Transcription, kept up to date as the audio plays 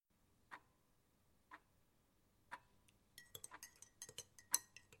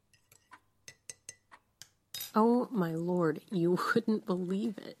Oh, my lord, you wouldn't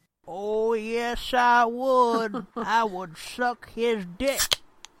believe it. Oh, yes, I would. I would suck his dick.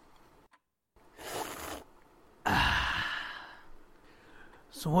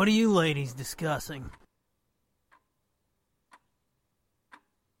 So what are you ladies discussing?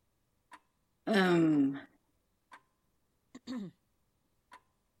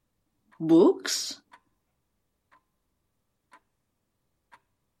 Books?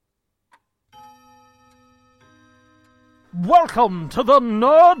 Welcome to the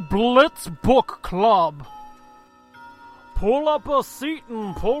Nerd Blitz Book Club. Pull up a seat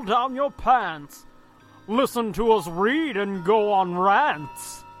and pull down your pants. Listen to us read and go on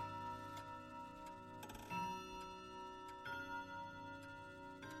rants.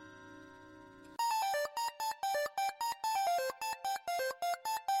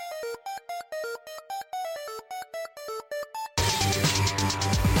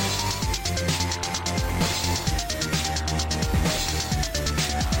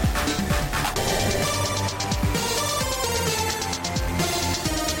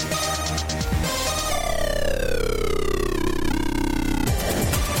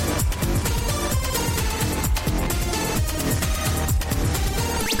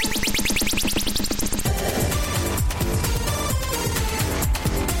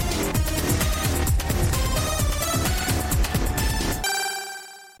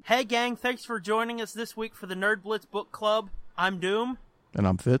 Hey gang, thanks for joining us this week for the Nerd Blitz Book Club. I'm Doom. And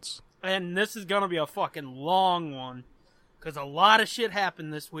I'm Fitz. And this is gonna be a fucking long one, because a lot of shit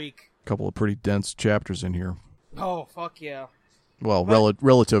happened this week. A couple of pretty dense chapters in here. Oh, fuck yeah. Well,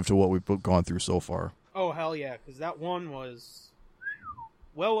 relative to what we've gone through so far. Oh, hell yeah, because that one was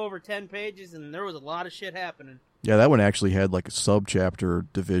well over 10 pages, and there was a lot of shit happening. Yeah, that one actually had like sub-chapter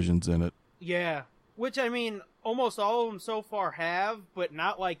divisions in it. Yeah, which, I mean, almost all of them so far have, but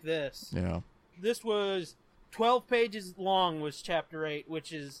not like this. Yeah. This was 12 pages long, was Chapter 8,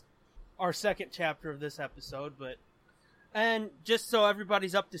 which is our second chapter of this episode. And just so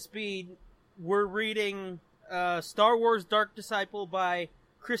everybody's up to speed, we're reading Star Wars Dark Disciple by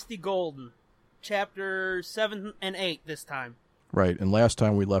Christie Golden, Chapter 7 and 8 this time. Right, and last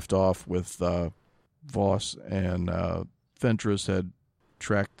time we left off with Voss and Ventress had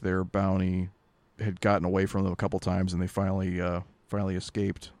tracked their bounty, had gotten away from them a couple times, and they finally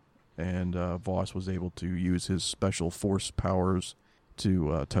escaped. And Voss was able to use his special force powers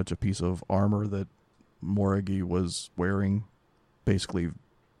to touch a piece of armor that Moregi was wearing. Basically,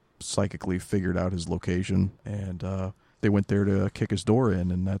 psychically figured out his location, and they went there to kick his door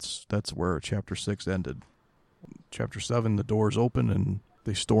in, and that's where Chapter 6 ended. Chapter 7, the doors open, and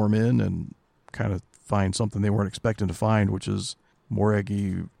they storm in and kind of find something they weren't expecting to find, which is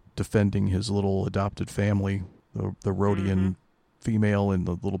Moregi defending his little adopted family, the Rhodian female and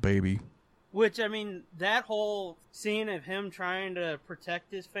the little baby. Which, I mean, that whole scene of him trying to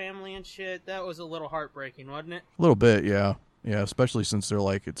protect his family and shit, that was a little heartbreaking, wasn't it? A little bit, yeah. Yeah, especially since they're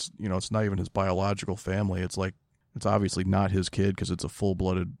like, it's not even his biological family. It's like, it's obviously not his kid because it's a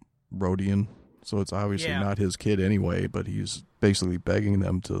full-blooded Rhodian. So it's obviously not his kid anyway, but he's basically begging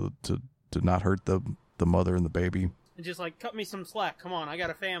them to not hurt the mother and the baby. And just like, cut me some slack. Come on, I got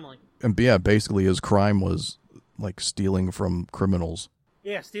a family. And yeah, basically his crime was like stealing from criminals.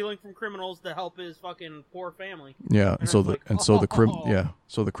 Yeah, stealing from criminals to help his fucking poor family. Yeah, so the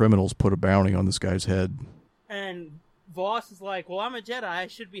criminals put a bounty on this guy's head. And Voss is like, well, I'm a Jedi, I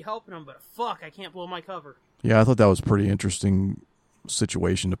should be helping him, but fuck, I can't blow my cover. Yeah, I thought that was a pretty interesting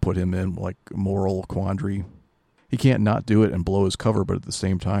situation to put him in, like a moral quandary. He can't not do it and blow his cover, but at the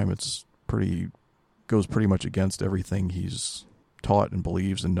same time, goes pretty much against everything he's taught and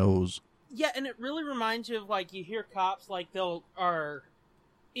believes and knows. Yeah, and it really reminds you of, like, you hear cops, like,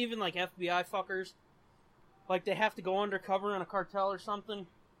 even, like, FBI fuckers, like, they have to go undercover in a cartel or something.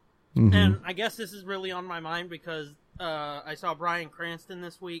 Mm-hmm. And I guess this is really on my mind because I saw Bryan Cranston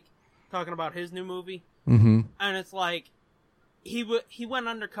this week talking about his new movie. Mm-hmm. And it's like, he went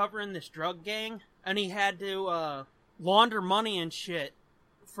undercover in this drug gang, and he had to launder money and shit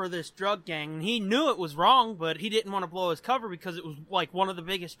for this drug gang. And he knew it was wrong, but he didn't want to blow his cover because it was, like, one of the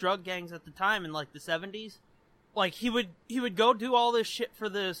biggest drug gangs at the time in, like, the 70s. Like, he would go do all this shit for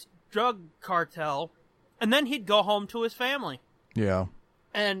this drug cartel, and then he'd go home to his family. Yeah.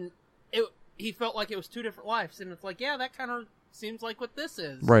 And he felt like it was two different lives, and it's like, yeah, that kind of seems like what this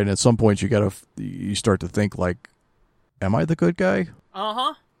is. Right, and at some point you start to think, like, am I the good guy?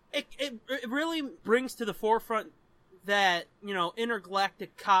 Uh-huh. It really brings to the forefront that,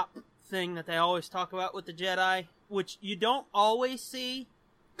 intergalactic cop thing that they always talk about with the Jedi, which you don't always see,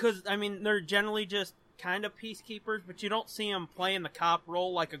 because, I mean, they're generally just kind of peacekeepers, but you don't see them playing the cop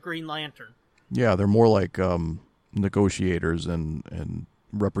role like a Green Lantern. Yeah, they're more like negotiators and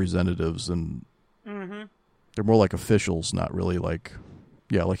representatives, and they're more like officials, not really like,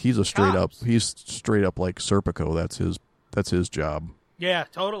 yeah, like he's straight up like Serpico. That's his job. Yeah,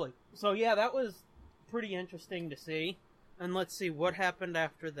 totally. So yeah, that was pretty interesting to see. And let's see what happened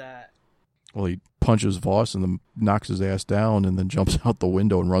after that. Well, he punches Voss and then knocks his ass down and then jumps out the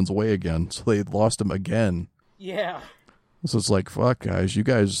window and runs away again. So they lost him again. Yeah. So it's like, fuck, guys, you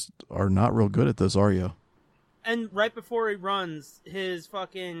guys are not real good at this, are you? And right before he runs, his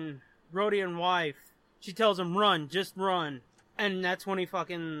fucking Rhodian wife, she tells him, run, just run. And that's when he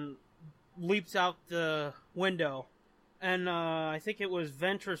fucking leaps out the window. And I think it was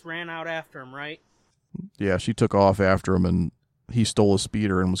Ventress ran out after him, right? Yeah, she took off after him, and he stole a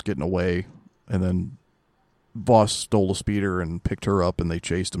speeder and was getting away. And then Voss stole a speeder and picked her up, and they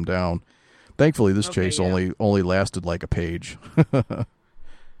chased him down. Thankfully, this chase only lasted like a page.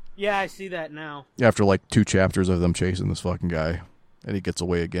 Yeah, I see that now. After like 2 chapters of them chasing this fucking guy, and he gets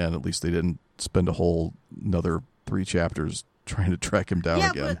away again. At least they didn't spend a whole another 3 chapters trying to track him down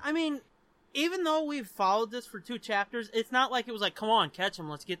again. Yeah, but I mean, even though we've followed this for 2 chapters, it's not like it was like, come on, catch him,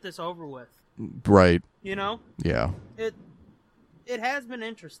 let's get this over with. Right. You know? Yeah. It has been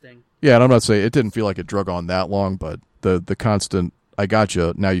interesting. Yeah, and I'm not saying it didn't feel like it drug on that long, but the constant, I got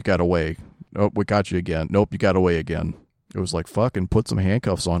you, now you got away. Nope, we got you again. Nope, you got away again. It was like, fucking put some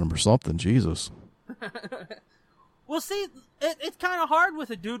handcuffs on him or something. Jesus. Well, see, it's kind of hard with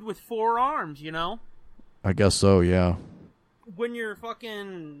a dude with 4 arms, you know? I guess so, yeah. When you're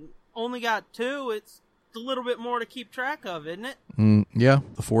fucking only got 2, it's a little bit more to keep track of, isn't it? Yeah,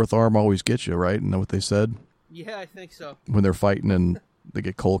 the 4th arm always gets you, right? Isn't that what they said? Yeah, I think so. When they're fighting and they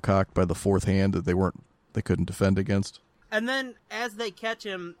get cold-cocked by the 4th hand that they couldn't defend against. And then, as they catch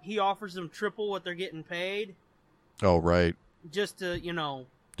him, he offers them triple what they're getting paid. Oh, right. Just to, you know...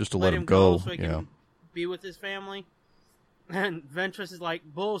 Just to let him go, so he can be with his family. And Ventress is like,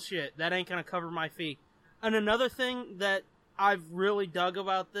 bullshit, that ain't gonna cover my fee. And another thing that I've really dug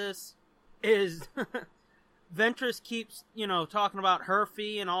about this is Ventress keeps, you know, talking about her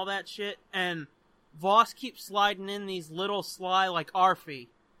fee and all that shit, and Voss keeps sliding in these little sly, like, our fee,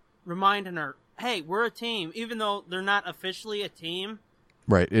 reminding her, hey, we're a team, even though they're not officially a team.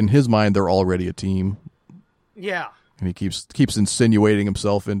 Right. In his mind, they're already a team. Yeah. And he keeps insinuating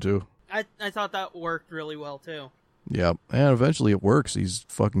himself into. I thought that worked really well, too. Yeah. And eventually it works. He's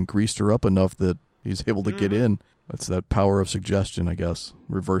fucking greased her up enough that he's able to get in. That's that power of suggestion, I guess.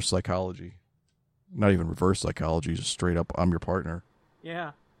 Reverse psychology. Not even reverse psychology, just straight up, I'm your partner.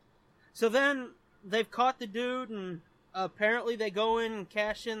 Yeah. So then they've caught the dude, and apparently they go in and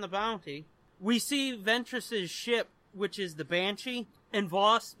cash in the bounty. We see Ventress's ship, which is the Banshee, and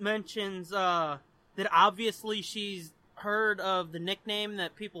Voss mentions that obviously she's heard of the nickname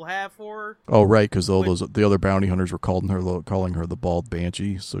that people have for her. Oh, right, because the other bounty hunters were calling her the Bald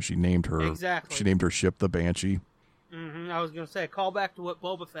Banshee, so she named her. Exactly. She named her ship the Banshee. I was going to say, call back to what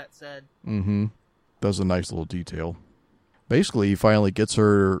Boba Fett said. That was a nice little detail. Basically, he finally gets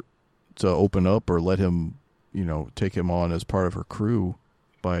her to open up or let him, you know, take him on as part of her crew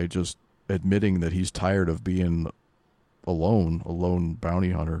by just admitting that he's tired of being a lone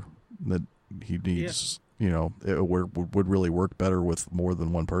bounty hunter, that he needs, you know, it would really work better with more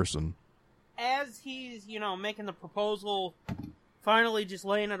than one person. As he's, you know, making the proposal, finally just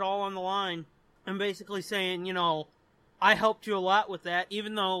laying it all on the line and basically saying, you know, I helped you a lot with that,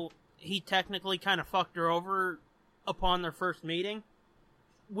 even though he technically kind of fucked her over upon their first meeting.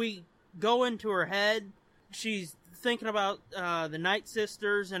 We go into her head. She's thinking about the Night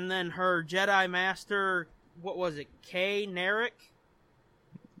Sisters and then her Jedi Master, what was it, Kay Narek?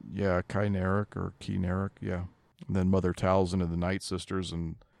 Yeah, Kai Narek or Key Narek, yeah. And then Mother Talzin and the Night Sisters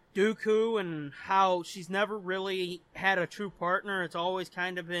and Dooku, and how she's never really had a true partner. It's always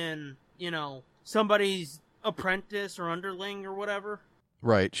kind of been, you know, somebody's apprentice or underling or whatever.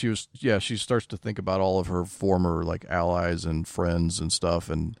 Right. She starts to think about all of her former, like, allies and friends and stuff,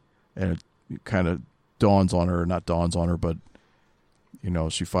 and it kind of not dawns on her, but, you know,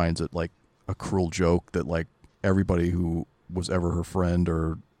 she finds it, like, a cruel joke that, like, everybody who was ever her friend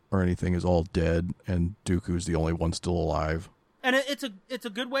or anything is all dead, and Dooku's the only one still alive. And it's a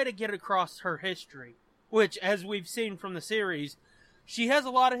good way to get across her history, which, as we've seen from the series, she has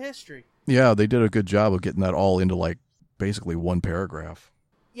a lot of history. Yeah, they did a good job of getting that all into, like, basically one paragraph.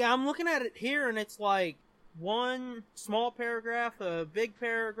 Yeah, I'm looking at it here, and it's like one small paragraph, a big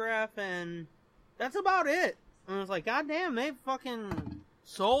paragraph, and that's about it. And I was like, God damn, they fucking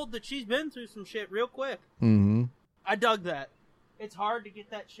sold that she's been through some shit real quick. Mm-hmm. I dug that. It's hard to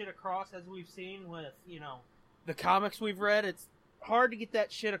get that shit across, as we've seen with, you know, the comics we've read. It's hard to get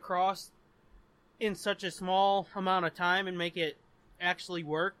that shit across in such a small amount of time and make it actually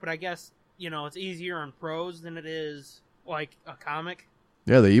work, but I guess, it's easier on prose than it is, like, a comic.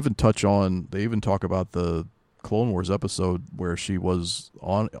 Yeah, they even talk about the Clone Wars episode where she was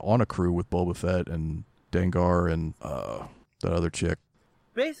on a crew with Boba Fett and Dengar and that other chick.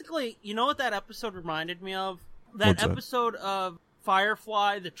 Basically, you know what that episode reminded me of? That episode of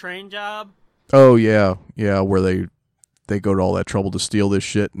Firefly, the train job. Oh yeah, where they go to all that trouble to steal this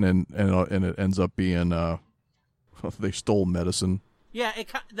shit, and it ends up being they stole medicine. Yeah,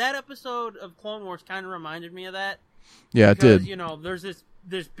 that episode of Clone Wars kind of reminded me of that. Yeah, because, it did. There's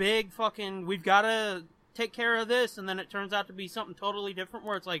this big fucking, we've got to take care of this, and then it turns out to be something totally different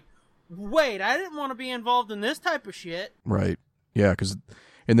where it's like, wait, I didn't want to be involved in this type of shit. Right. Yeah, because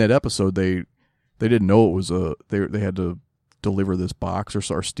in that episode they didn't know it was they had to deliver this box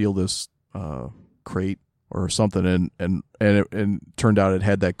or steal this crate or something, and it turned out it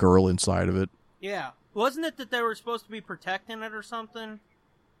had that girl inside of it. Yeah. Wasn't it that they were supposed to be protecting it or something?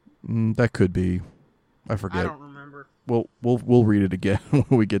 That could be. I forget. I don't remember. We'll read it again when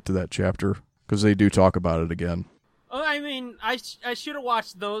we get to that chapter, because they do talk about it again. I mean, I should have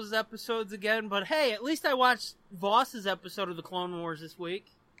watched those episodes again, but hey, at least I watched Voss's episode of the Clone Wars this week.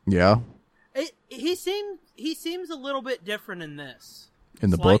 Yeah. He seems a little bit different in this.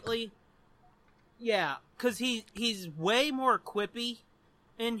 In the Slightly. book? Yeah, because he's way more quippy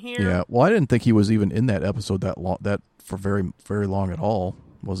in here. Yeah, well, I didn't think he was even in that episode that for very, very long at all,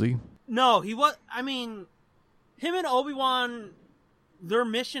 was he? No, he was. I mean, him and Obi-Wan, their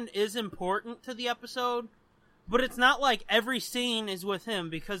mission is important to the episode, but it's not like every scene is with him,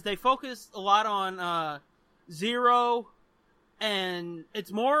 because they focus a lot on Zero, and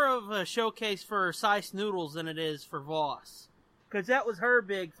it's more of a showcase for Cy Snoodles than it is for Voss. Because that was her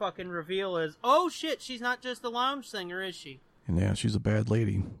big fucking reveal is, oh shit, she's not just a lounge singer, is she? And yeah, she's a bad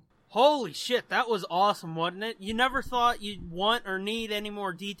lady. Holy shit, that was awesome, wasn't it? You never thought you'd want or need any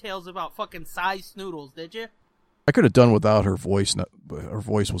more details about fucking Cy Snoodles, did you? I could have done without her voice. Her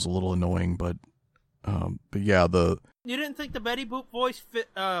voice was a little annoying, but yeah, You didn't think the Betty Boop voice fit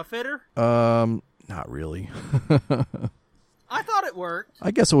her? Not really. I thought it worked.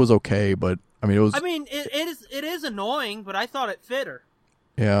 I guess it was okay, but I mean, it is annoying, but I thought it fit her.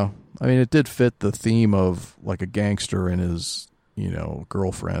 Yeah, I mean, it did fit the theme of like a gangster and his,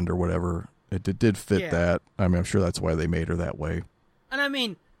 girlfriend or whatever. It did fit that. I mean, I'm sure that's why they made her that way. And I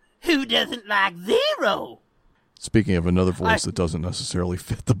mean, who doesn't like Zero? Speaking of another voice that doesn't necessarily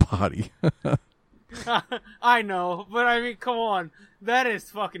fit the body. I know, but I mean, come on. That is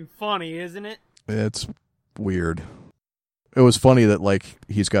fucking funny, isn't it? It's weird. It was funny that, like,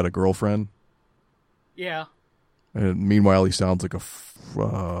 he's got a girlfriend. Yeah. And meanwhile, he sounds like a...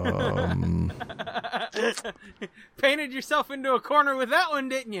 Painted yourself into a corner with that one,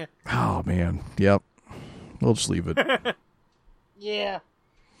 didn't you? Oh, man. Yep. We'll just leave it. Yeah.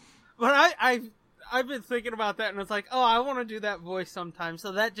 But I've been thinking about that, and it's like, oh, I want to do that voice sometime.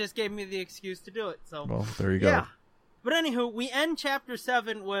 So that just gave me the excuse to do it. So well, there you go. Yeah. But anywho, we end chapter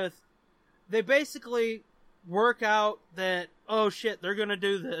 7 with, they basically work out that, oh shit, they're going to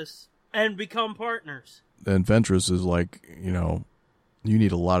do this and become partners. And Ventress is like, you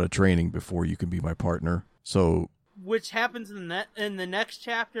need a lot of training before you can be my partner. So, which happens in the next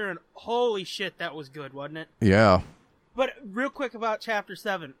chapter, and holy shit, that was good, wasn't it? Yeah. But real quick about chapter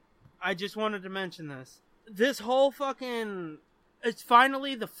 7, I just wanted to mention this. This whole fucking, it's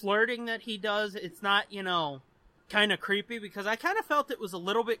finally the flirting that he does. It's not, kind of creepy, because I kind of felt it was a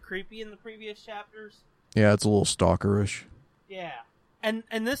little bit creepy in the previous chapters. Yeah, it's a little stalkerish. Yeah. And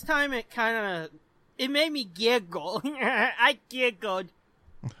this time it made me giggle. I giggled.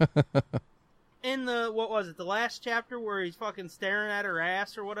 In the last chapter where he's fucking staring at her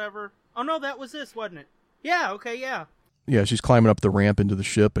ass or whatever? Oh no, that was this, wasn't it? Yeah, okay, yeah. Yeah, she's climbing up the ramp into the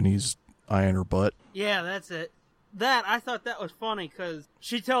ship and he's eyeing her butt. Yeah, that's it. I thought that was funny because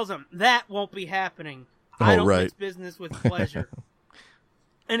she tells him, that won't be happening. I don't mix business with pleasure.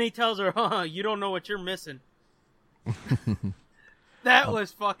 And he tells her, you don't know what you're missing. That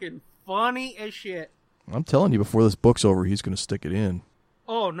was fucking funny as shit. I'm telling you, before this book's over, he's going to stick it in.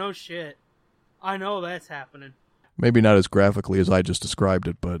 Oh, no shit. I know that's happening. Maybe not as graphically as I just described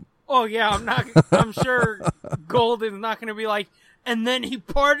it, but... Oh, yeah, I'm sure Golden's not going to be like, and then he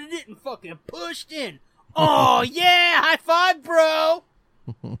parted it and fucking pushed in. Oh, yeah, high five, bro!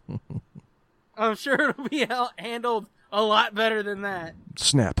 I'm sure it'll be handled a lot better than that.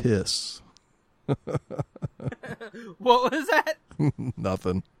 Snap hiss. What was that?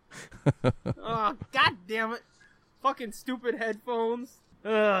 Nothing. Oh, god damn it. Fucking stupid headphones.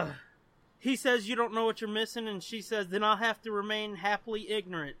 Ugh. He says you don't know what you're missing, and she says, then I'll have to remain happily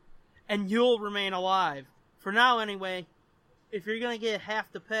ignorant. and you'll remain alive. For now, anyway, if you're going to get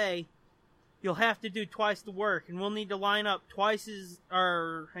half the pay, you'll have to do twice the work, and we'll need to line up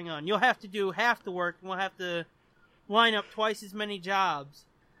you'll have to do half the work, and we'll have to line up twice as many jobs.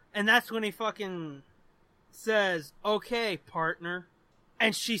 And that's when he fucking says, okay, partner.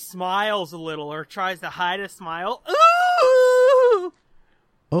 And she smiles a little, or tries to hide a smile. Ooh!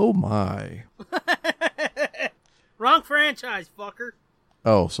 Oh my. Wrong franchise, fucker.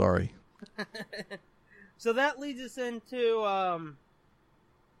 Oh, sorry. So that leads us into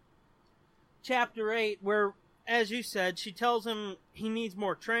Chapter 8, where, as you said, she tells him he needs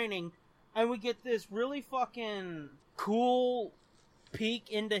more training, and we get this really fucking cool peek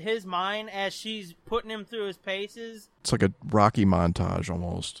into his mind as she's putting him through his paces. It's like a Rocky montage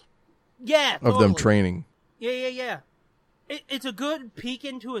almost. Yeah, of them training. Yeah. It's a good peek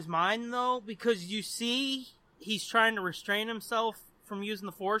into his mind, though, because you see he's trying to restrain himself from using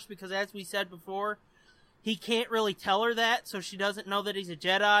the Force, because as we said before, he can't really tell her that, so she doesn't know that he's a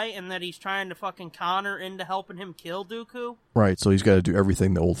Jedi and that he's trying to fucking con her into helping him kill Dooku. Right, so he's got to do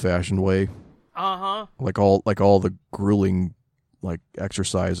everything the old-fashioned way. Uh-huh. Like all the grueling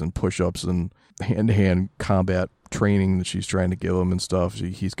exercise and push-ups and hand-to-hand combat training that she's trying to give him and stuff.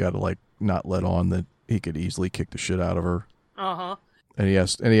 He's got to not let on that he could easily kick the shit out of her. Uh-huh. And he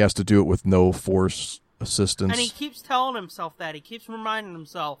has to do it with no Force assistance. And he keeps telling himself that. He keeps reminding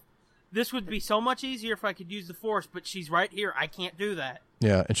himself, this would be so much easier if I could use the Force, but she's right here. I can't do that.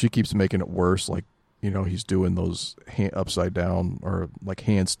 Yeah, and she keeps making it worse. He's doing those upside down or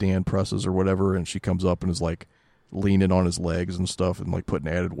handstand presses or whatever, and she comes up and is leaning on his legs and stuff and putting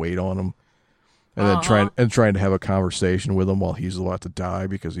added weight on him. And then trying to have a conversation with him while he's about to die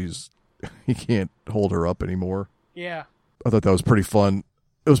because he can't hold her up anymore. Yeah. I thought that was pretty fun.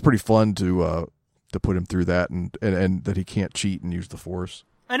 It was pretty fun to put him through that and that he can't cheat and use the Force.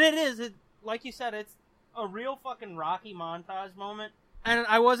 And it is, like you said, it's a real fucking Rocky montage moment. And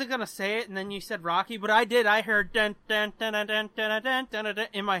I wasn't going to say it, and then you said Rocky, but I did. I heard dun dun dun dun dun dun dun dun dun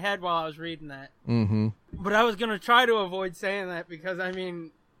in my head while I was reading that. Mm-hmm. But I was going to try to avoid saying that because,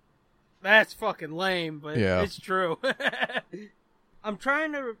 that's fucking lame, but It's true. I'm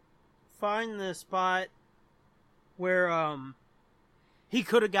trying to find the spot where he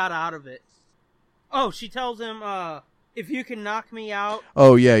could have got out of it. Oh, she tells him, if you can knock me out,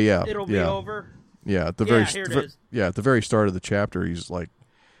 oh yeah, it'll be over. Yeah, at the very start of the chapter, he's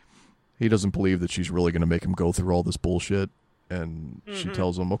he doesn't believe that she's really going to make him go through all this bullshit, and she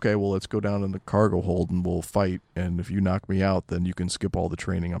tells him, okay, well, let's go down in the cargo hold and we'll fight, and if you knock me out, then you can skip all the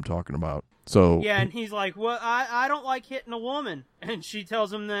training I'm talking about. So yeah, and he's like, well, I don't like hitting a woman, and she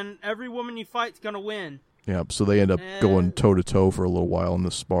tells him, then every woman you fight's going to win. Yeah, so they end up going toe-to-toe for a little while in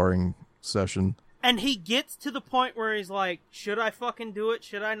the sparring session. And he gets to the point where he's like, should I fucking do it?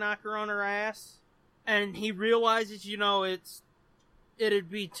 Should I knock her on her ass? And he realizes,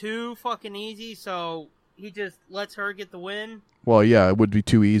 it'd be too fucking easy, so he just lets her get the win. Well, yeah, it would be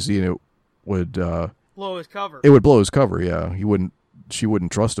too easy, and it would blow his cover. It would blow his cover, yeah. She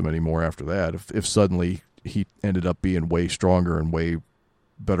wouldn't trust him anymore after that. If suddenly he ended up being way stronger and way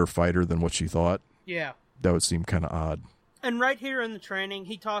better fighter than what she thought. Yeah. That would seem kind of odd. And right here in the training,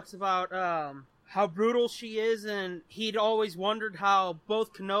 he talks about how brutal she is, and he'd always wondered how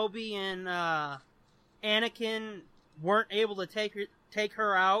both Kenobi and Anakin weren't able to take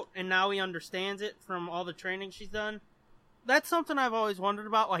her out, and now he understands it from all the training she's done. That's something I've always wondered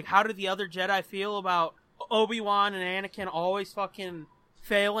about. How do the other Jedi feel about Obi-Wan and Anakin always fucking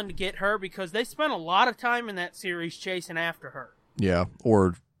failing to get her? Because they spent a lot of time in that series chasing after her. Yeah,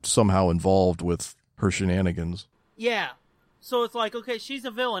 or somehow involved with her shenanigans. Yeah. So it's okay, she's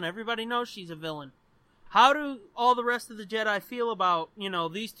a villain. Everybody knows she's a villain. How do all the rest of the Jedi feel about,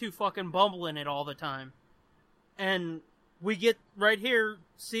 these two fucking bumbling it all the time? And we get right here,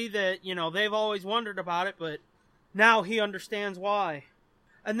 see that, they've always wondered about it, but now he understands why.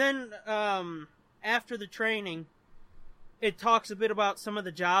 And then, after the training, it talks a bit about some of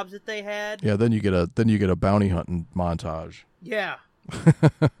the jobs that they had. Yeah, then you get a bounty hunting montage. Yeah.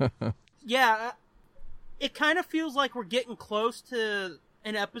 Yeah, it kind of feels like we're getting close to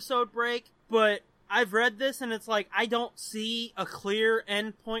an episode break, but I've read this and it's I don't see a clear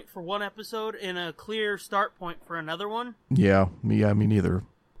end point for one episode and a clear start point for another one. Yeah, me neither.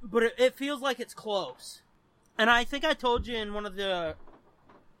 But it feels like it's close. And I think I told you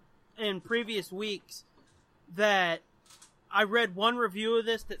in previous weeks that I read one review of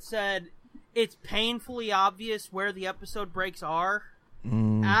this that said it's painfully obvious where the episode breaks are.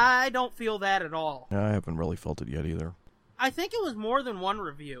 I don't feel that at all. I haven't really felt it yet either. I think it was more than one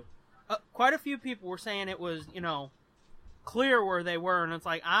review. Quite a few people were saying it was, clear where they were, and it's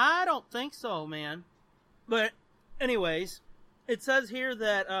like, I don't think so, man. But anyways, it says here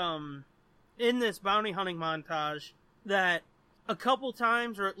that in this bounty hunting montage that a couple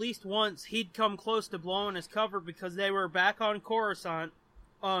times, or at least once, he'd come close to blowing his cover because they were back on Coruscant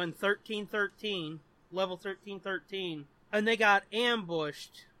on 1313, level 1313, and they got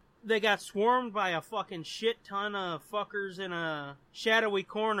ambushed. They got swarmed by a fucking shit ton of fuckers in a shadowy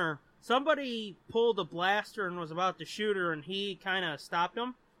corner. Somebody pulled a blaster and was about to shoot her, and he kind of stopped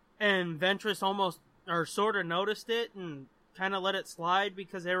him. And Ventress almost, or sort of noticed it and kind of let it slide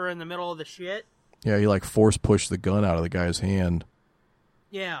because they were in the middle of the shit. Yeah, he like force pushed the gun out of the guy's hand.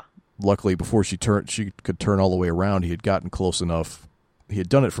 Yeah. Luckily, before she could turn all the way around, he had gotten close enough. He had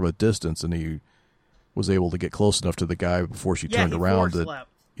done it from a distance, and he was able to get close enough to the guy before she turned around that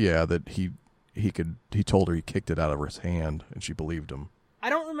he told her he kicked it out of his hand, and she believed him. I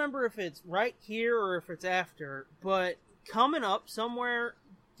don't remember if it's right here or if it's after, but coming up somewhere,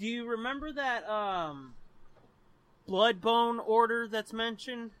 do you remember that Bloodbone order that's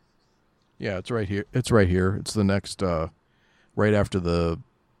mentioned? Yeah, it's right here. It's right here. It's the next, right after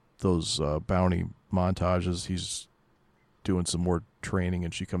those bounty montages. He's doing some more training,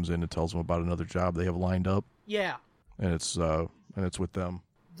 and she comes in and tells him about another job they have lined up. Yeah, and it's with them.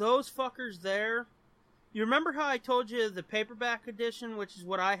 Those fuckers there. You remember how I told you the paperback edition, which is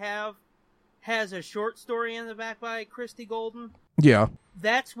what I have, has a short story in the back by Christie Golden? Yeah.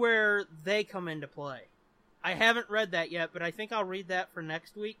 That's where they come into play. I haven't read that yet, but I think I'll read that for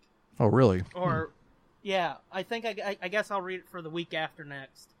next week. Oh, really? Or, yeah, I think I guess I'll read it for the week after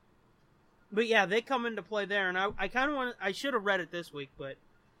next. But yeah, they come into play there, and I kind of I should have read it this week, but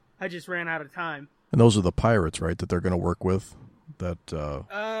I just ran out of time. And those are the pirates, right, that they're going to work with? That,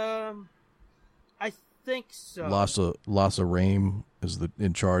 I think so. Lassa Rame is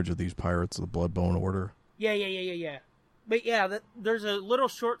in charge of these pirates, the Bloodbone Order. Yeah. But yeah, there's a little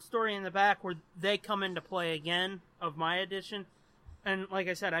short story in the back where they come into play again of my edition. And like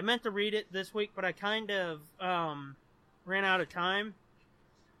I said, I meant to read it this week, but I kind of ran out of time.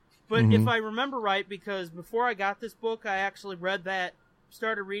 But if I remember right, because before I got this book, I actually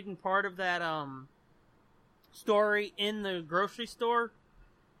started reading part of that story in the grocery store.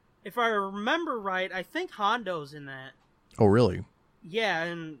 If I remember right, I think Hondo's in that. Oh, really? Yeah,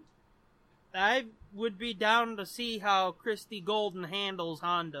 and I would be down to see how Christie Golden handles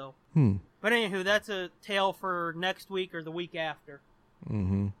Hondo. But anywho, that's a tale for next week or the week after.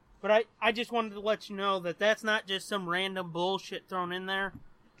 Mm-hmm. But I just wanted to let you know that that's not just some random bullshit thrown in there.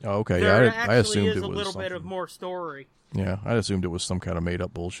 Oh, okay. There yeah, I assumed is it a was little something. bit of more story. Yeah, I assumed it was some kind of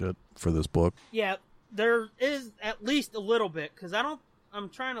made-up bullshit for this book. Yeah, there is at least a little bit, because I'm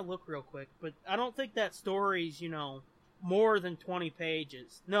trying to look real quick, but I don't think that story's, more than 20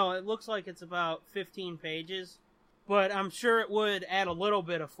 pages. No, it looks like it's about 15 pages, but I'm sure it would add a little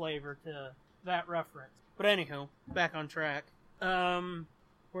bit of flavor to that reference. But anywho, back on track. Where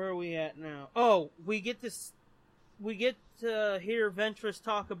are we at now? Oh, we get to hear Ventress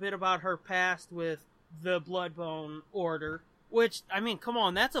talk a bit about her past with the Bloodbone Order, which, I mean, come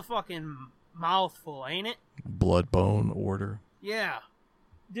on, that's a fucking mouthful, ain't it? Bloodbone Order. Yeah.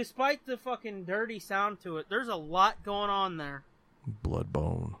 Despite the fucking dirty sound to it, there's a lot going on there.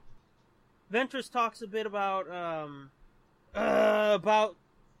 Bloodbone. Ventress talks a bit about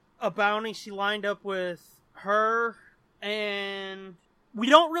a bounty she lined up with her, and we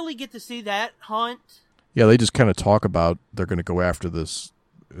don't really get to see that hunt. Yeah, they just kind of talk about they're going to go after this.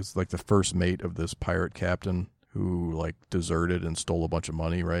 It's like the first mate of this pirate captain who like deserted and stole a bunch of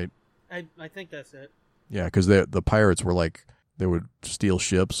money, right? I think that's it. Yeah, because the pirates were like, they would steal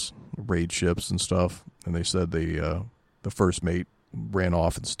ships, raid ships and stuff, and they said the first mate ran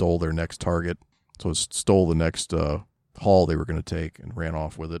off and stole their next target, so it stole the next haul they were going to take and ran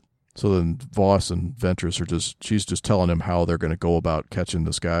off with it. So then Voss and Ventress she's just telling him how they're going to go about catching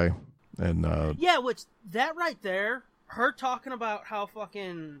this guy. And yeah, which, that right there, her talking about how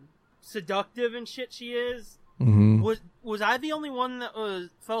fucking seductive and shit she is, was I the only one that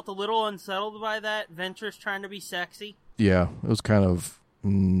felt a little unsettled by that? Ventress trying to be sexy? Yeah, it was kind of,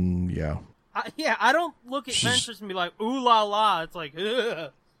 yeah. I don't look at Ventress and be like, ooh la la. It's like,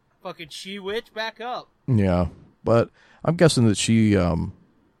 ugh, fucking she-witch, back up. Yeah, but I'm guessing that she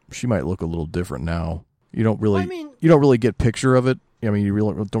might look a little different now. You don't really get picture of it. I mean, you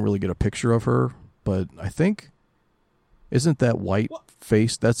don't really get a picture of her, but I think, isn't that white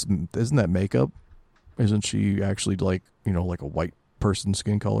face, isn't that makeup? Isn't she actually like a white person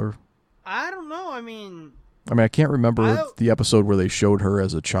skin color? I don't know. I mean, I can't remember the episode where they showed her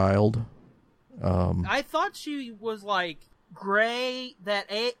as a child. I thought she was like gray,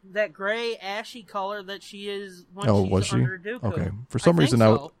 that gray ashy color that she is when was she's she? under Dooku. Okay. For some reason,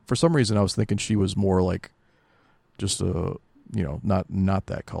 I was thinking she was more like just not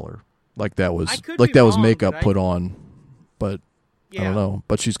that color. Like that was makeup put on, but I don't know.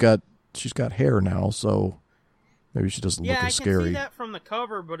 But she's got hair now, so maybe she doesn't look as scary. Yeah, I can see that from the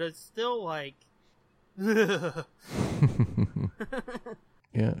cover, but it's still like.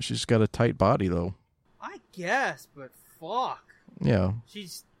 Yeah, she's got a tight body though. I guess, but fuck. Yeah.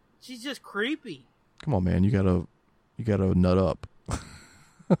 She's just creepy. Come on, man, you gotta nut up.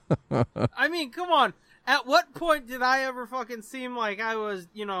 I mean, come on. At what point did I ever fucking seem like I was,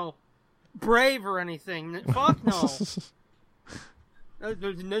 brave or anything? Fuck no.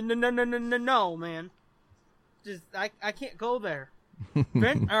 No, man. Just I can't go there.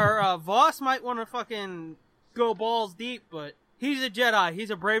 Voss might want to fucking go balls deep, but he's a Jedi.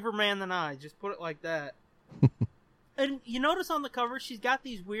 He's a braver man than I. Just put it like that. And you notice on the cover, she's got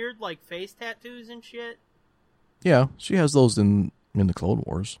these weird like face tattoos and shit. Yeah, she has those in the Clone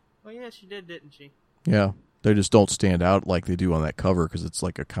Wars. Oh yeah, she did, didn't she? Yeah, they just don't stand out like they do on that cover because it's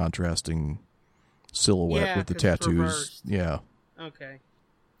like a contrasting silhouette with the tattoos. Yeah. Okay.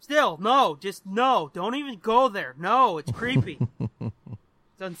 Still, no, just no. Don't even go there. No, it's creepy. It's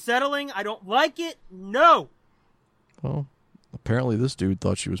unsettling. I don't like it. No. Well, apparently this dude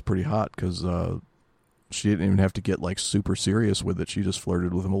thought she was pretty hot because she didn't even have to get like super serious with it. She just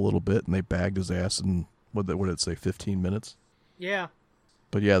flirted with him a little bit, and they bagged his ass in what did it say, 15 minutes? Yeah.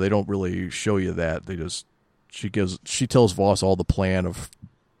 But yeah, they don't really show you that. They just she tells Voss all the plan of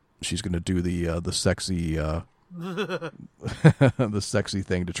she's going to do the sexy the sexy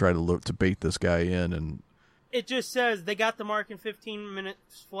thing to try to bait this guy in, and it just says they got the mark in 15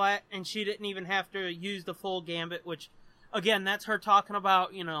 minutes flat, and she didn't even have to use the full gambit, which again, that's her talking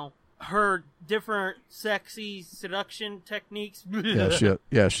about, her different sexy seduction techniques.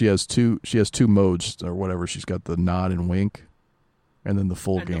 She has two modes or whatever. She's got the nod and wink, and then the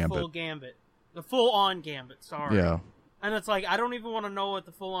full gambit. The full on gambit, sorry. Yeah. And it's like, I don't even want to know what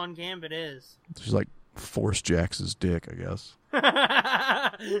the full on gambit is. She's like Force Jacks his dick, I guess.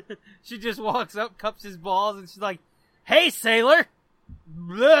 She just walks up, cups his balls, and she's like, "Hey, sailor!"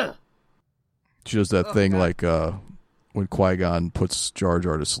 Blech. She does that thing like when Qui-Gon puts Jar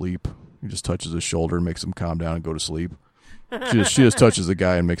Jar to sleep. He just touches his shoulder and makes him calm down and go to sleep. She just touches the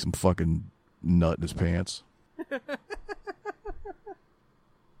guy and makes him fucking nut in his pants.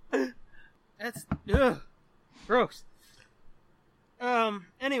 That's gross.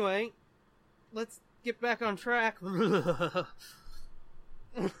 Anyway, let's get back on track.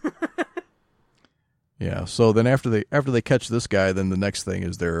 Yeah. So then after they catch this guy, then the next thing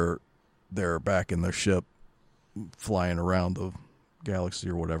is they're back in their ship, flying around the galaxy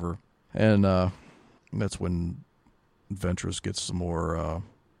or whatever, and that's when Ventress gets some more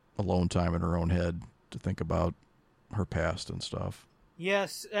alone time in her own head to think about her past and stuff.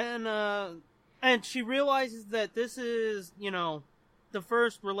 Yes, and she realizes that this is, the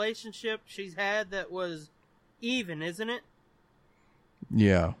first relationship she's had that was even, isn't it?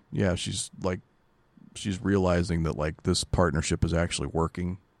 Yeah, she's realizing that like this partnership is actually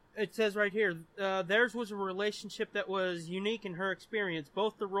working. It says right here, theirs was a relationship that was unique in her experience.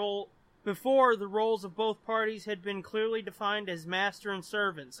 Before, the roles of both parties had been clearly defined as master and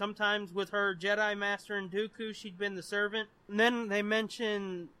servant. Sometimes with her Jedi Master and Dooku, she'd been the servant. And then they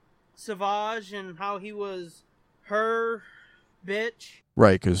mention Savage and how he was her bitch.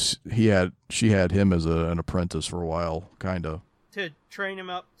 Right, because she had him as an apprentice for a while, kind of. To train him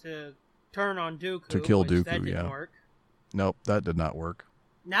up to turn on Dooku. To kill Dooku, that didn't work. Nope, that did not work.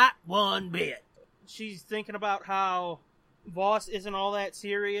 Not one bit. She's thinking about how Voss isn't all that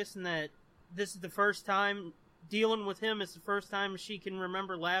serious, and that this is the first time dealing with him is the first time she can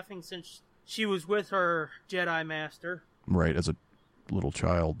remember laughing since she was with her Jedi Master. Right, as a little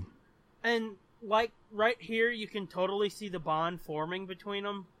child. And like right here, you can totally see the bond forming between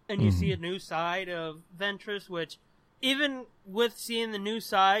them, and you see a new side of Ventress, which even with seeing the new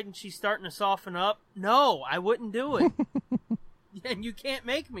side and she's starting to soften up, no, I wouldn't do it. And you can't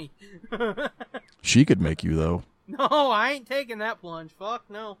make me. She could make you, though. No, I ain't taking that plunge. Fuck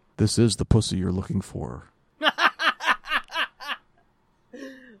no. This is the pussy you're looking for.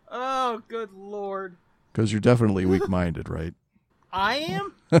 Oh, good lord. Because you're definitely weak-minded, right? I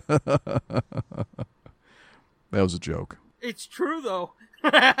am? That was a joke. It's true, though.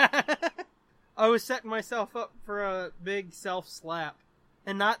 I was setting myself up for a big self-slap.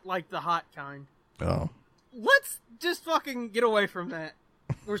 And not like the hot kind. Oh. Let's just fucking get away from that.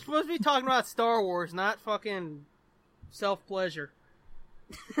 We're supposed to be talking about Star Wars, not fucking self-pleasure.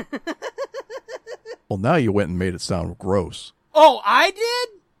 Well, now you went and made it sound gross. Oh, I did?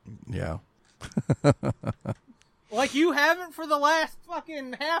 Yeah. Like you haven't for the last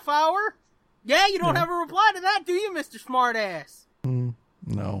fucking half hour? Yeah, you don't have a reply to that, do you, Mr. Smartass?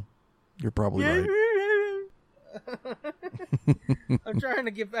 No. You're probably right. I'm trying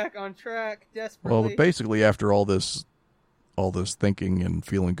to get back on track desperately. Well, but basically after all this thinking and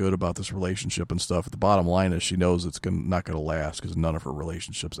feeling good about this relationship and stuff, the bottom line is she knows it's not going to last because none of her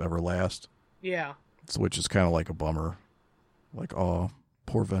relationships ever last. Yeah. Which is kind of like a bummer. Like, oh,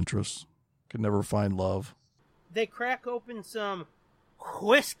 poor Ventress. Could never find love. They crack open some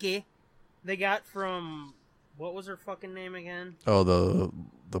whiskey they got from, what was her fucking name again? Oh,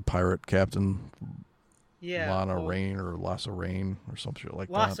 the pirate captain. Yeah. Lana Rain or Lassa Rain or some shit like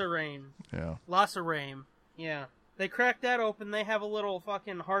that. Lassa Rain. Yeah. Lassa Rain. Yeah. They crack that open. They have a little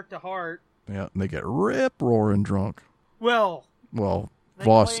fucking heart-to-heart. Yeah, and they get rip-roaring drunk. Well,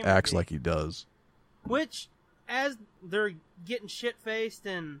 Voss acts like he does. Which, as they're getting shit-faced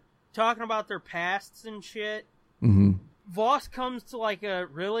and talking about their pasts and shit, Voss comes to like a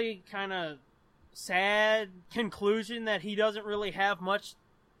really kind of sad conclusion that he doesn't really have much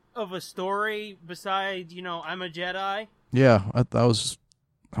of a story besides, I'm a Jedi. Yeah, I was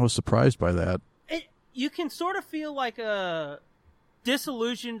surprised by that. You can sort of feel like a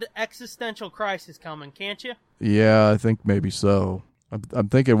disillusioned existential crisis coming, can't you? Yeah, I think maybe so. I'm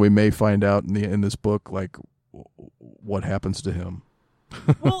thinking we may find out in this book like what happens to him.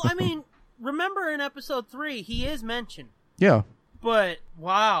 Well, I mean, remember in episode 3 he is mentioned. Yeah. But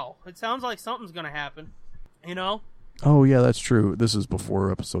wow, it sounds like something's going to happen. Oh yeah, that's true. This is before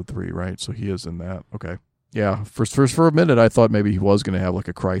episode 3, right? So he is in that. Okay. Yeah. For a minute, I thought maybe he was going to have like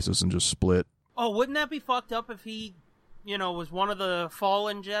a crisis and just split. Oh, wouldn't that be fucked up if he, was one of the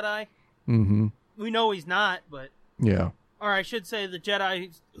fallen Jedi? Mm-hmm. We know he's not, but... Yeah. Or I should say the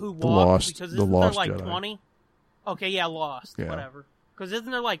Jedi who walked, lost, because the isn't lost there like Jedi. 20? Okay, yeah, lost, Yeah. whatever. Because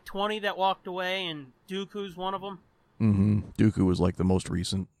isn't there like 20 that walked away and Dooku's one of them? Mm-hmm. Dooku was like the most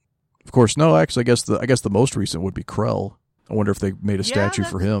recent. Of course, no, actually, I guess the most recent would be Krell. I wonder if they made a statue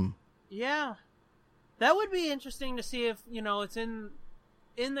for him. Yeah. That would be interesting to see if, it's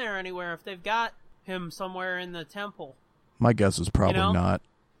in there anywhere, if they've got him somewhere in the temple. My guess is probably not.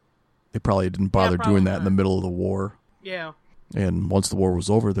 They probably didn't bother doing that in the middle of the war. Yeah. And once the war was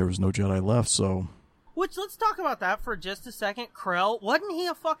over, there was no Jedi left, so... Which, let's talk about that for just a second. Krell, wasn't he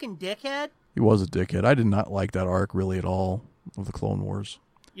a fucking dickhead? He was a dickhead. I did not like that arc really at all of the Clone Wars.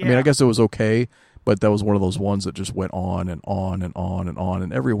 Yeah. I mean, I guess it was okay, but that was one of those ones that just went on and on and on and on.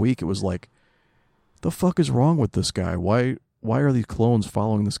 And every week it was like, the fuck is wrong with this guy? Why are these clones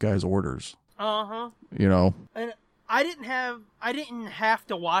following this guy's orders? Uh-huh. And I didn't have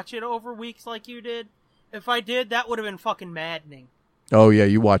to watch it over weeks like you did. If I did, that would have been fucking maddening. Oh, yeah,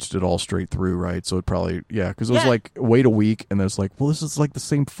 you watched it all straight through, right? So it probably, yeah, because it was like, wait a week, and then it's like, well, this is like the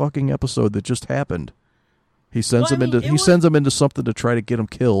same fucking episode that just happened. He sends sends them into something to try to get him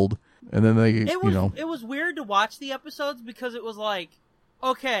killed, and then It was weird to watch the episodes because it was like,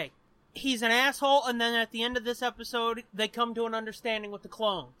 okay, he's an asshole, and then at the end of this episode, they come to an understanding with the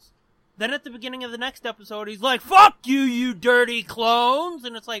clones. Then at the beginning of the next episode, he's like, fuck you, you dirty clones!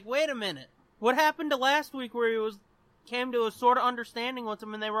 And it's like, wait a minute. What happened to last week where he came to a sort of understanding with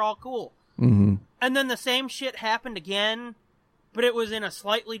them and they were all cool? Mm-hmm. And then the same shit happened again, but it was in a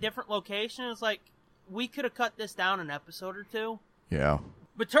slightly different location. It's like, we could have cut this down an episode or two. Yeah.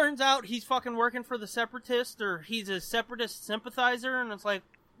 But turns out he's fucking working for the Separatists, or he's a Separatist sympathizer, and it's like,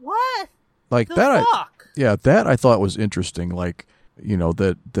 what? Like the that, fuck? that I thought was interesting. Like,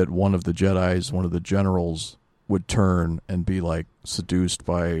 that one of the Jedis, one of the generals, would turn and be like seduced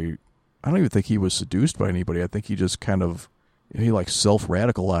by. I don't even think he was seduced by anybody. I think he just kind of he like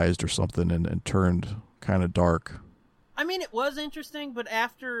self-radicalized or something and turned kind of dark. I mean, it was interesting, but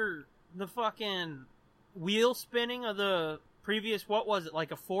after the fucking wheel spinning of the previous, what was it,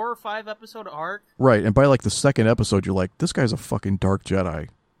 like a 4 or 5 episode arc? Right, and by like the second episode, you're like, this guy's a fucking dark Jedi.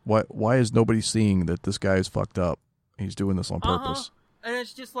 Why is nobody seeing that this guy is fucked up? He's doing this on purpose. And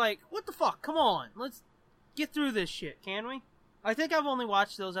it's just like, what the fuck? Come on, let's get through this shit, can we? I think I've only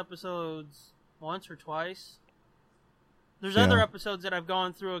watched those episodes once or twice. There's other episodes that I've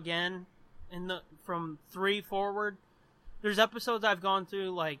gone through again from 3 forward. There's episodes I've gone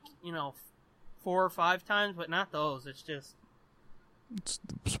through 4 or 5 times, but not those. It's just it's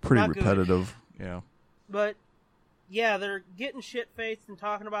pretty repetitive. Good. Yeah. But yeah, they're getting shit-faced and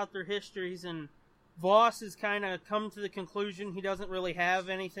talking about their histories, and Voss has kind of come to the conclusion he doesn't really have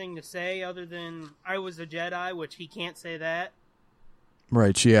anything to say other than I was a Jedi, which he can't say that.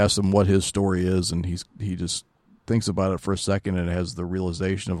 Right. She asks him what his story is, and he just thinks about it for a second and has the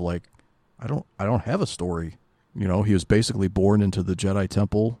realization of like, I don't have a story. You know, he was basically born into the Jedi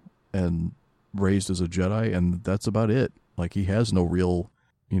Temple and raised as a Jedi, and that's about it. Like, he has no real,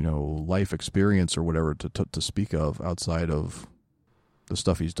 you know, life experience or whatever to speak of outside of the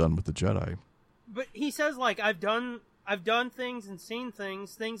stuff he's done with the Jedi. But he says, like, I've done things and seen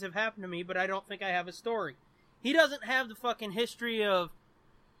things. Things have happened to me, but I don't think I have a story. He doesn't have the fucking history of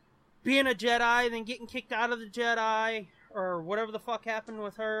being a Jedi, then getting kicked out of the Jedi, or whatever the fuck happened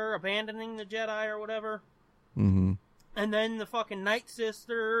with her, abandoning the Jedi or whatever. Mm-hmm. And then the fucking Night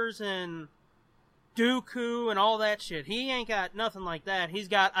Sisters and Dooku and all that shit. He ain't got nothing like that. He's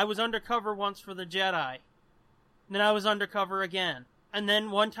got, I was undercover once for the Jedi. Then I was undercover again. And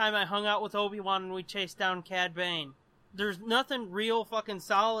then one time I hung out with Obi-Wan and we chased down Cad Bane. There's nothing real fucking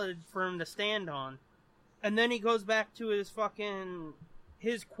solid for him to stand on. And then he goes back to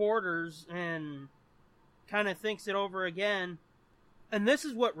his quarters and kind of thinks it over again. And this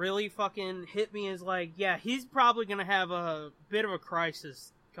is what really fucking hit me, is like, yeah, he's probably going to have a bit of a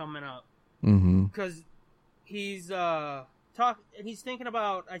crisis coming up. Mm-hmm. Because he's thinking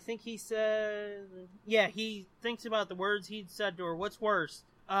about, I think he said, yeah, he thinks about the words he'd said to her. What's worse?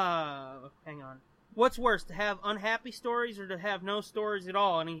 Hang on. What's worse, to have unhappy stories or to have no stories at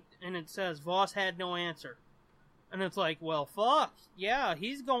all? And it says, Voss had no answer. And it's like, well, fuck. Yeah,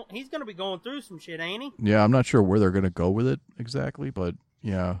 he's gonna be going through some shit, ain't he? Yeah, I'm not sure where they're gonna go with it exactly, but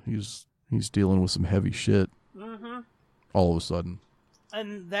yeah, he's dealing with some heavy shit. Mm-hmm. All of a sudden.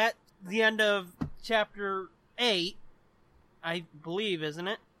 And that's the end of chapter 8, I believe, isn't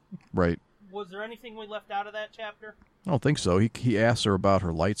it? Right. Was there anything we left out of that chapter? I don't think so. He asked her about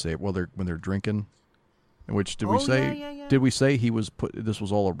her lightsaber when they're drinking. In which did we say? Yeah. Did we say this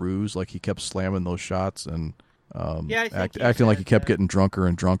was all a ruse? Like, he kept slamming those shots and acting like he kept getting drunker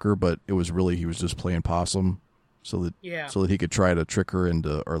and drunker, but it was really he was just playing possum, so that he could try to trick her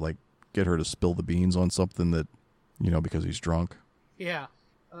into, or like get her to spill the beans on something that, you know, because he's drunk. Yeah.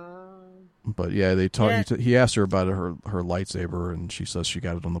 But yeah, they talk. Yeah. He asked her about her lightsaber, and she says she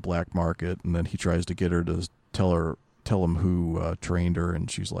got it on the black market. And then he tries to get her to tell him who trained her, and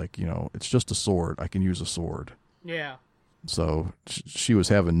she's like, you know, it's just a sword. I can use a sword. Yeah. So she was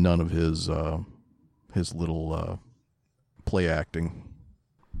having none of his little play acting.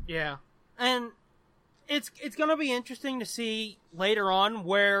 Yeah, and it's gonna be interesting to see later on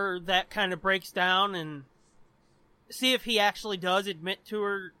where that kind of breaks down, and see if he actually does admit to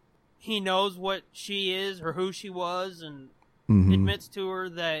her he knows what she is or who she was, and admits to her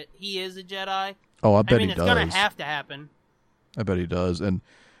that he is a Jedi. Oh, I bet he does. It's gonna have to happen. I bet he does. And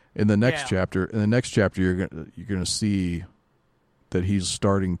in the next chapter, you're gonna see that he's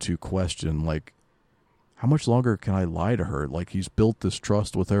starting to question, like, how much longer can I lie to her? Like, he's built this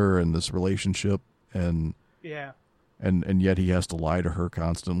trust with her and this relationship, and yet he has to lie to her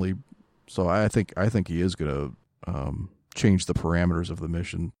constantly. So I think he is gonna change the parameters of the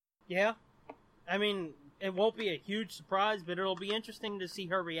mission. Yeah, I mean, it won't be a huge surprise, but it'll be interesting to see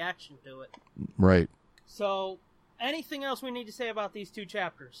her reaction to it. Right. So, anything else we need to say about these two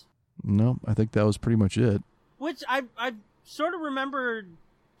chapters? No, I think that was pretty much it. Which I sort of remembered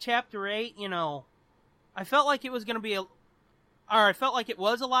chapter 8, you know, I felt like it was going to be I felt like it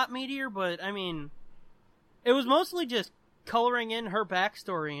was a lot meatier, but I mean, it was mostly just coloring in her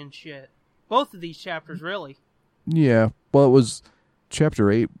backstory and shit. Both of these chapters, really. Yeah, well, it was, chapter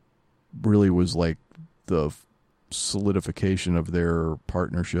 8 really was like the solidification of their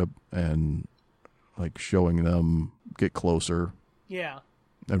partnership and like showing them get closer. Yeah.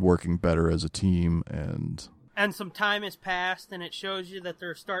 And working better as a team, and some time has passed, and it shows you that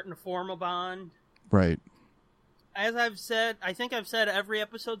they're starting to form a bond. Right. As I've said, I think I've said every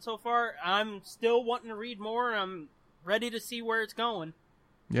episode so far, I'm still wanting to read more, and I'm ready to see where it's going.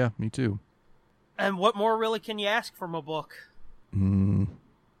 Yeah, me too. And what more really can you ask from a book?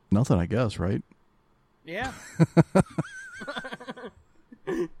 Nothing, I guess, right? Yeah.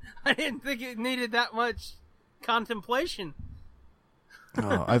 I didn't think it needed that much contemplation.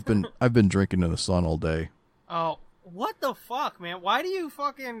 Oh, I've been drinking in the sun all day. Oh, what the fuck, man? Why do you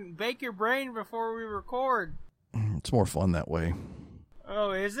fucking bake your brain before we record? It's more fun that way.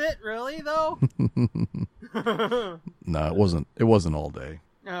 Oh, is it really though? No, it wasn't. It wasn't all day.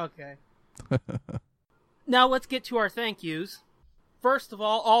 Okay. Now let's get to our thank yous. First of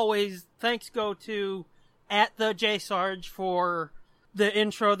all, always thanks go to @JSarge for the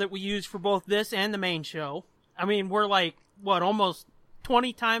intro that we use for both this and the main show. I mean, we're like, what, almost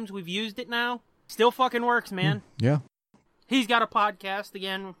 20 times we've used it now? Still fucking works, man. Yeah. He's got a podcast,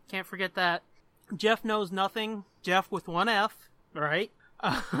 again, can't forget that. Jeff Knows Nothing, Jeff with one F, right?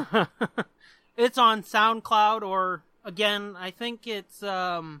 It's on SoundCloud, or, again, I think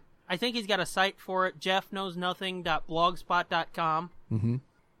I think he's got a site for it, jeffknowsnothing.blogspot.com. Mm-hmm.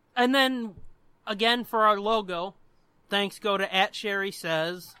 And then, again, for our logo, thanks go to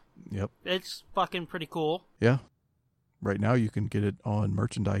 @SherrySays. Yep. It's fucking pretty cool. Yeah. Right now you can get it on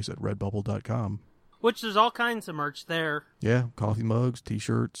merchandise at redbubble.com. Which there's all kinds of merch there. Yeah, coffee mugs,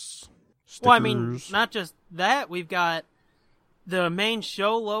 t-shirts, stickers. Well, I mean, not just that. We've got the main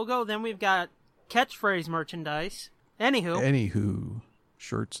show logo, then we've got catchphrase merchandise. Anywho.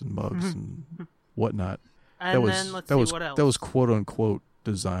 Shirts and mugs and whatnot. And let's see what else. That was quote-unquote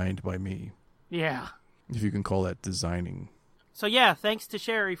designed by me. Yeah. If you can call that designing. So yeah, thanks to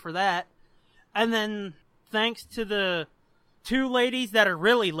Sherry for that. And then thanks to the two ladies that are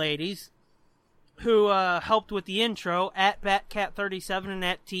really ladies who helped with the intro, @BatCat37 and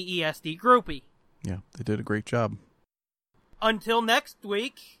 @TESDGroupie. Yeah, they did a great job. Until next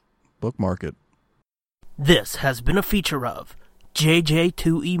week. Bookmark it. This has been a feature of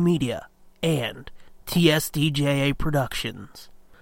JJ2E Media and TSDJA Productions.